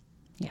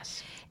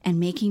 Yes. And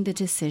making the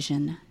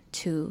decision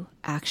to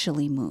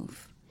actually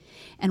move.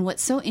 And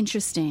what's so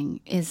interesting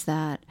is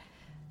that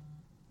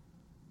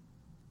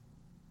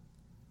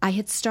I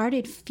had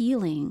started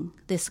feeling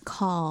this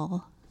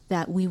call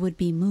that we would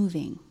be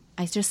moving.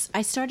 I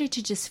started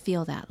to just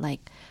feel that,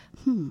 like,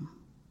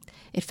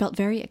 it felt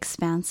very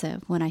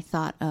expansive when I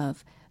thought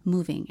of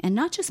moving, and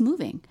not just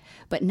moving,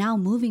 but now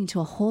moving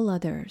to a whole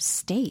other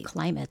state.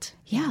 Climate.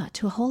 Yeah,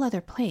 to a whole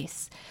other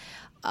place.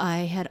 I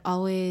had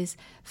always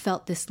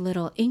felt this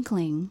little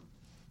inkling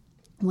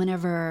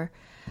whenever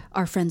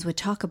our friends would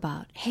talk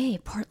about, hey,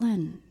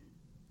 Portland,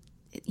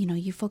 you know,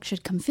 you folks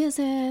should come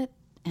visit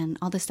and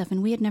all this stuff.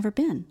 And we had never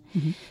been.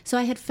 Mm-hmm. So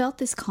I had felt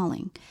this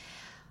calling.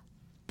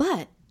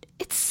 But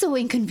it's so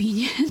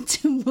inconvenient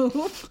to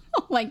move.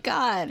 Oh, my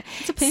God.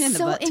 It's a pain in the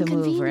butt to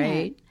move,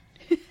 right?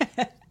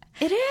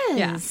 It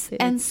is. Yeah,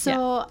 and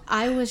so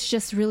I was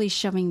just really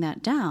shoving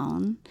that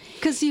down.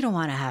 Because you don't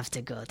want to have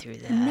to go through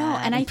that. No,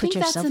 and I think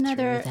that's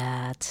another.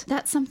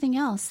 That's something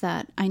else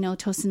that I know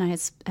Toast and I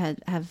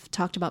have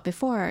talked about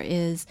before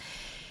is,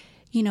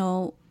 you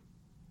know,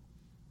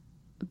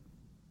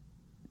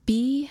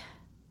 be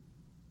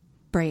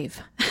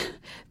brave,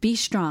 be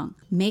strong,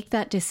 make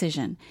that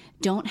decision.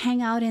 Don't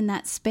hang out in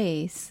that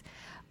space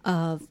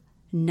of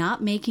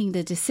not making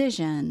the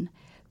decision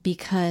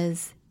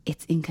because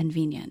it's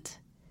inconvenient.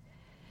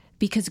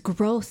 Because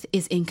growth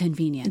is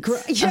inconvenient.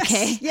 Yes,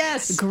 okay?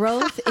 Yes.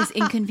 Growth is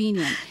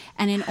inconvenient.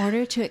 And in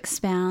order to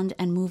expand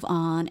and move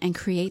on and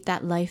create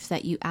that life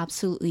that you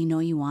absolutely know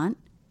you want,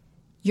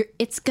 you're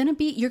going to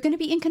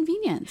be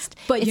inconvenienced.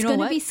 But it's you know going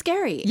what? to be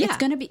scary. Yeah. It's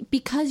going to be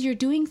because you're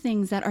doing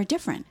things that are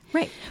different.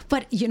 Right.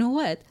 But you know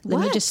what? Let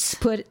me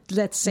just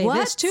let's say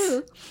this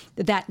too,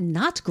 that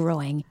not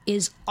growing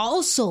is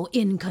also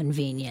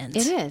inconvenient.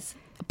 It is.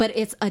 But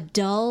it's a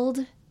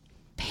dulled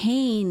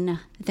pain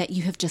that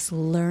you have just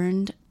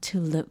learned to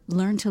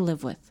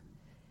live with.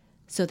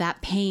 So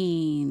that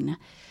pain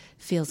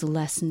feels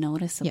less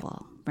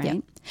noticeable, right?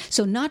 Yeah.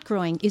 So not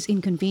growing is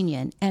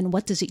inconvenient. And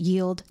what does it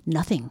yield?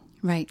 Nothing.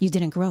 Right. You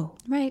didn't grow.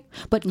 Right.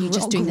 But you're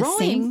just doing the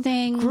same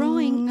thing.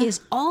 Growing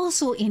is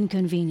also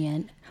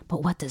inconvenient.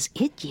 But what does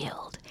it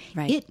yield?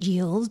 Right. It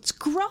yields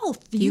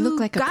growth. You look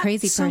like a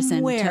crazy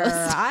person.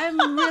 I'm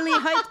really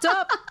hyped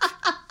up.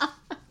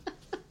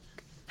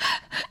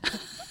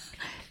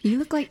 You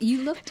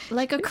looked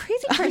like a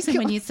crazy person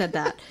when you said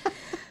that.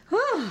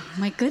 Oh,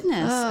 my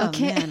goodness. Oh,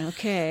 okay. Man,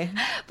 okay.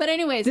 But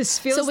anyways, this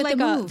feels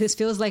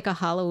like a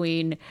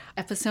Halloween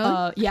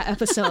episode.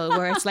 Episode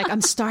where it's like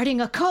I'm starting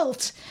a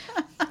cult.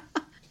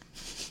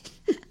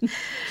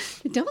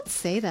 Don't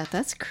say that.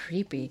 That's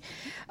creepy.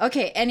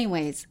 Okay.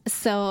 Anyways,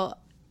 so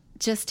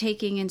just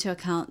taking into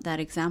account that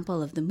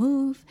example of the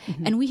move,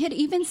 and we had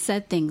even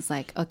said things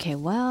like, okay,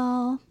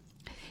 well,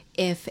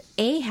 if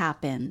A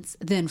happens,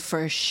 then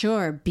for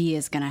sure B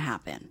is going to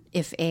happen.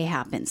 If A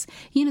happens,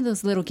 you know,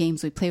 those little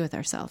games we play with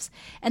ourselves.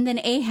 And then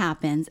A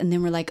happens, and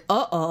then we're like,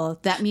 uh-oh,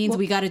 that means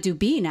we got to do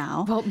B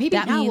now. Well, maybe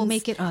that now we'll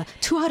make it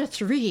 2 out of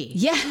 3.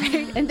 Yeah.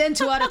 Right? And then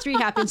 2 out of 3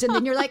 happens, and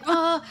then you're like,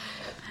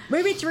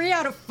 maybe 3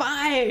 out of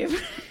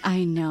 5.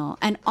 I know.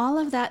 And all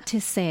of that to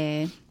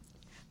say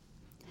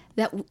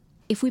that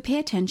if we pay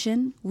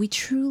attention, we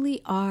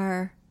truly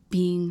are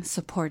being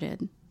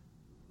supported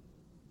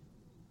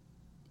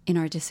in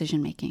our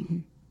decision making. Mm-hmm.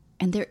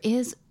 And there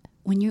is,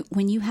 when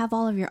you have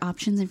all of your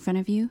options in front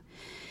of you,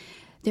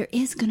 there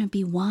is going to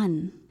be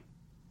one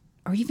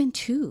or even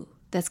two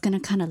that's going to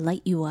kind of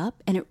light you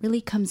up. And it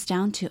really comes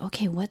down to,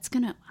 okay,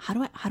 how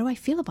do I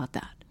feel about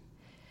that?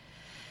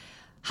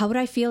 How would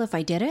I feel if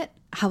I did it?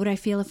 How would I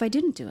feel if I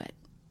didn't do it?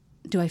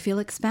 Do I feel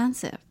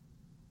expansive?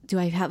 Do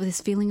I have this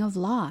feeling of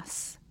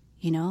loss?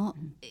 You know,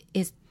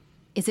 is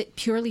it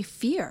purely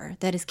fear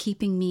that is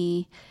keeping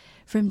me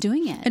from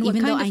doing it? And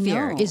even what though kind of I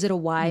fear? know Is it a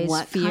wise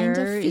fear? Kind of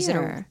fear? Is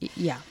it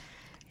yeah.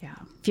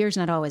 Fear is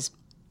not always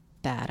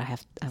bad.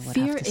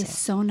 Fear is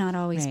so not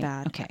always right.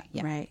 bad. Okay,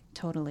 yeah. Right,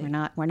 totally.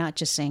 We're not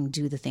just saying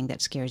do the thing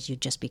that scares you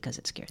just because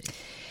it scares you.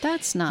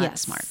 That's not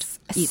smart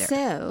either.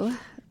 So,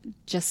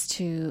 just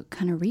to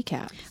kind of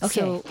recap. Okay.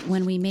 So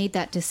when we made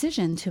that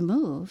decision to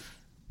move,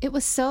 it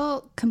was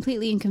so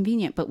completely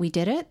inconvenient, but we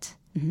did it,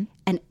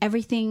 and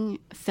everything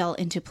fell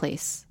into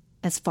place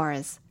as far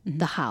as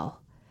the how.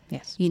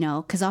 Yes. You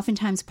know, because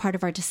oftentimes part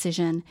of our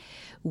decision,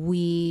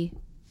 we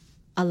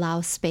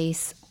allow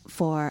space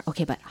for,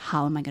 okay, but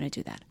how am I going to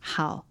do that?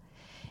 How?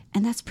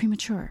 And that's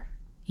premature.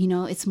 You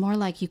know, it's more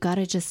like you got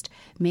to just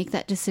make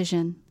that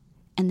decision,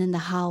 and then the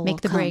how will make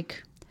the come.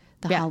 break.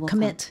 The how will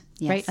commit. come.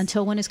 Yes. Right?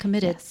 Until one is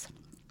committed. Yes.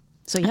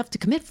 So you have to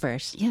commit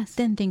first. Yes.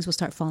 Then things will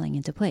start falling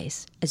into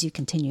place as you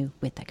continue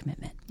with that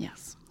commitment.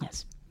 Yes.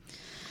 Yes.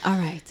 All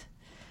right.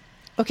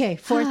 Okay,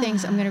 4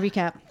 things. I'm going to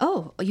recap.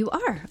 Oh, you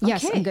are? Okay.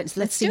 Yes, I'm good. So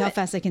let's see do how it.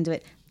 fast I can do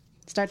it.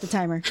 Start the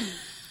timer.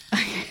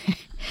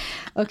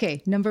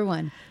 Okay, number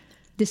 1.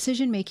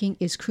 Decision making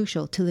is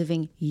crucial to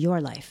living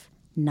your life,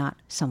 not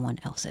someone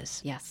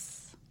else's.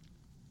 Yes.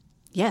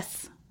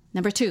 Yes.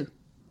 Number 2.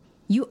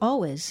 You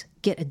always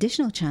get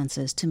additional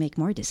chances to make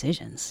more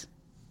decisions.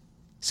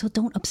 So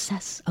don't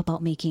obsess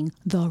about making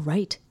the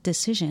right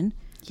decision.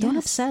 Don't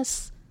Yes.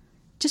 obsess.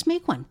 Just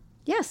make one.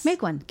 Yes.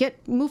 Make one.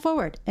 Move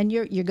forward. And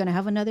you're going to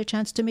have another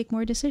chance to make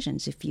more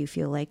decisions if you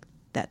feel like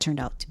that turned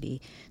out to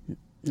be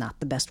not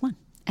the best one.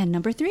 And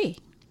number 3.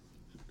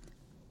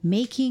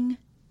 Making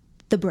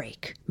the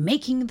break,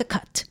 making the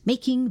cut,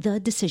 making the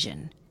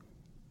decision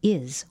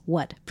is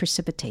what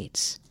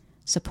precipitates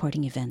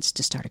supporting events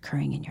to start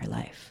occurring in your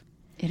life.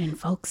 It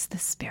invokes the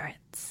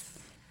spirits.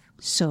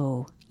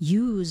 So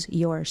use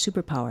your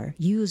superpower,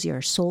 use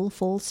your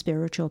soulful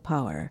spiritual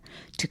power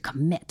to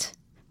commit,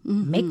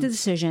 make the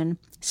decision,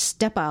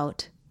 step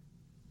out,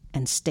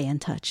 and stay in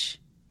touch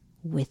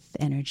with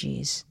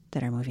energies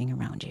that are moving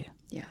around you.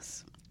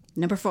 Yes.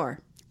 Number 4.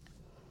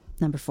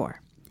 Number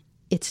 4,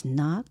 it's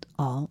not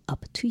all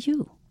up to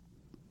you.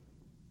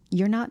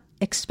 You're not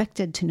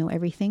expected to know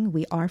everything.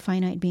 We are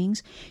finite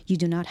beings. You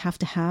do not have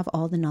to have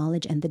all the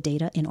knowledge and the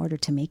data in order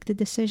to make the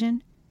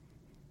decision.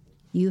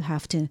 You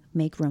have to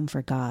make room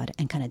for God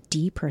and kind of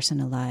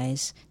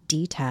depersonalize,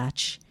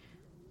 detach,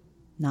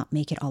 not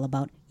make it all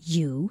about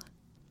you,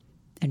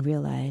 and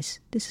realize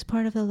this is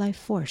part of the life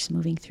force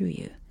moving through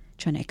you,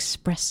 trying to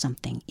express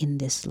something in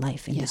this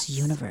life, in this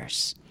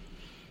universe.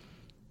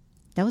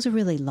 That was a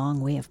really long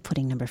way of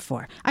putting number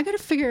 4. I got to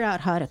figure out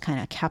how to kind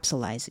of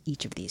capsulize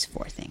each of these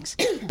 4 things.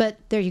 But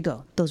there you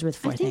go. Those were the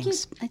 4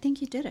 things. I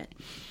think you did it.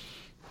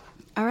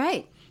 All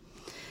right.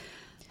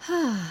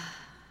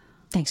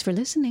 Thanks for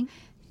listening.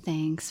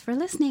 Thanks for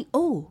listening.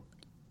 Oh,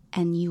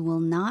 and you will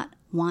not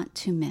want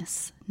to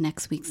miss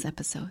next week's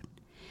episode.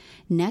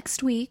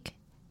 Next week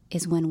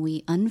is when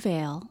we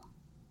unveil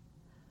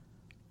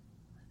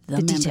the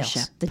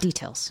membership. The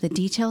details. The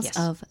details Yes.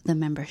 of the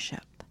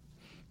membership.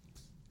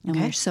 And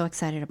Okay. we're so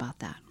excited about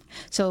that.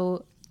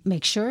 So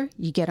make sure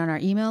you get on our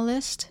email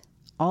list.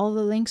 All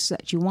the links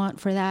that you want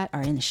for that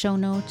are in the show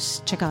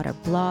notes. Check out our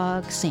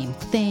blog, same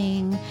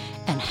thing,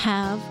 and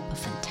have a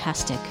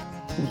fantastic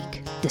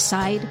week.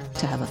 Decide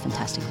to have a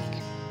fantastic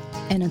week.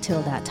 And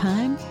until that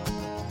time,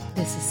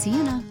 This is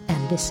Sienna.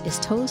 and this is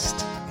Toast,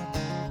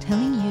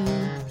 telling you,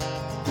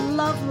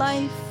 love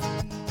life,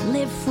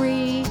 live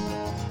free,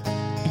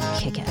 and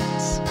kick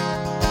ass.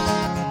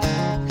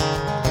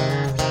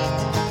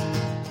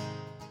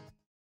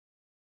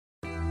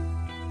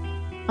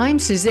 I'm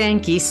Suzanne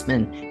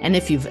Giesman, and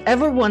if you've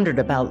ever wondered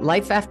about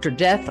life after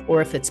death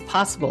or if it's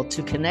possible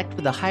to connect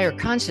with a higher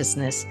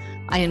consciousness,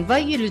 I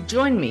invite you to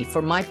join me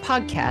for my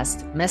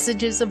podcast,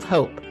 Messages of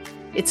Hope.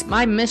 It's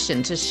my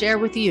mission to share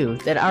with you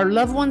that our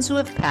loved ones who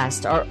have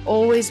passed are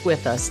always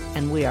with us,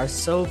 and we are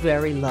so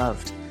very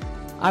loved.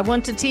 I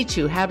want to teach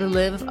you how to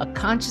live a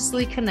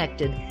consciously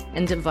connected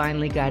and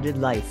divinely guided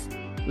life.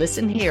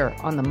 Listen here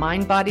on the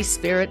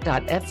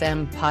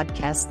mindbodyspirit.fm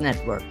podcast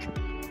network.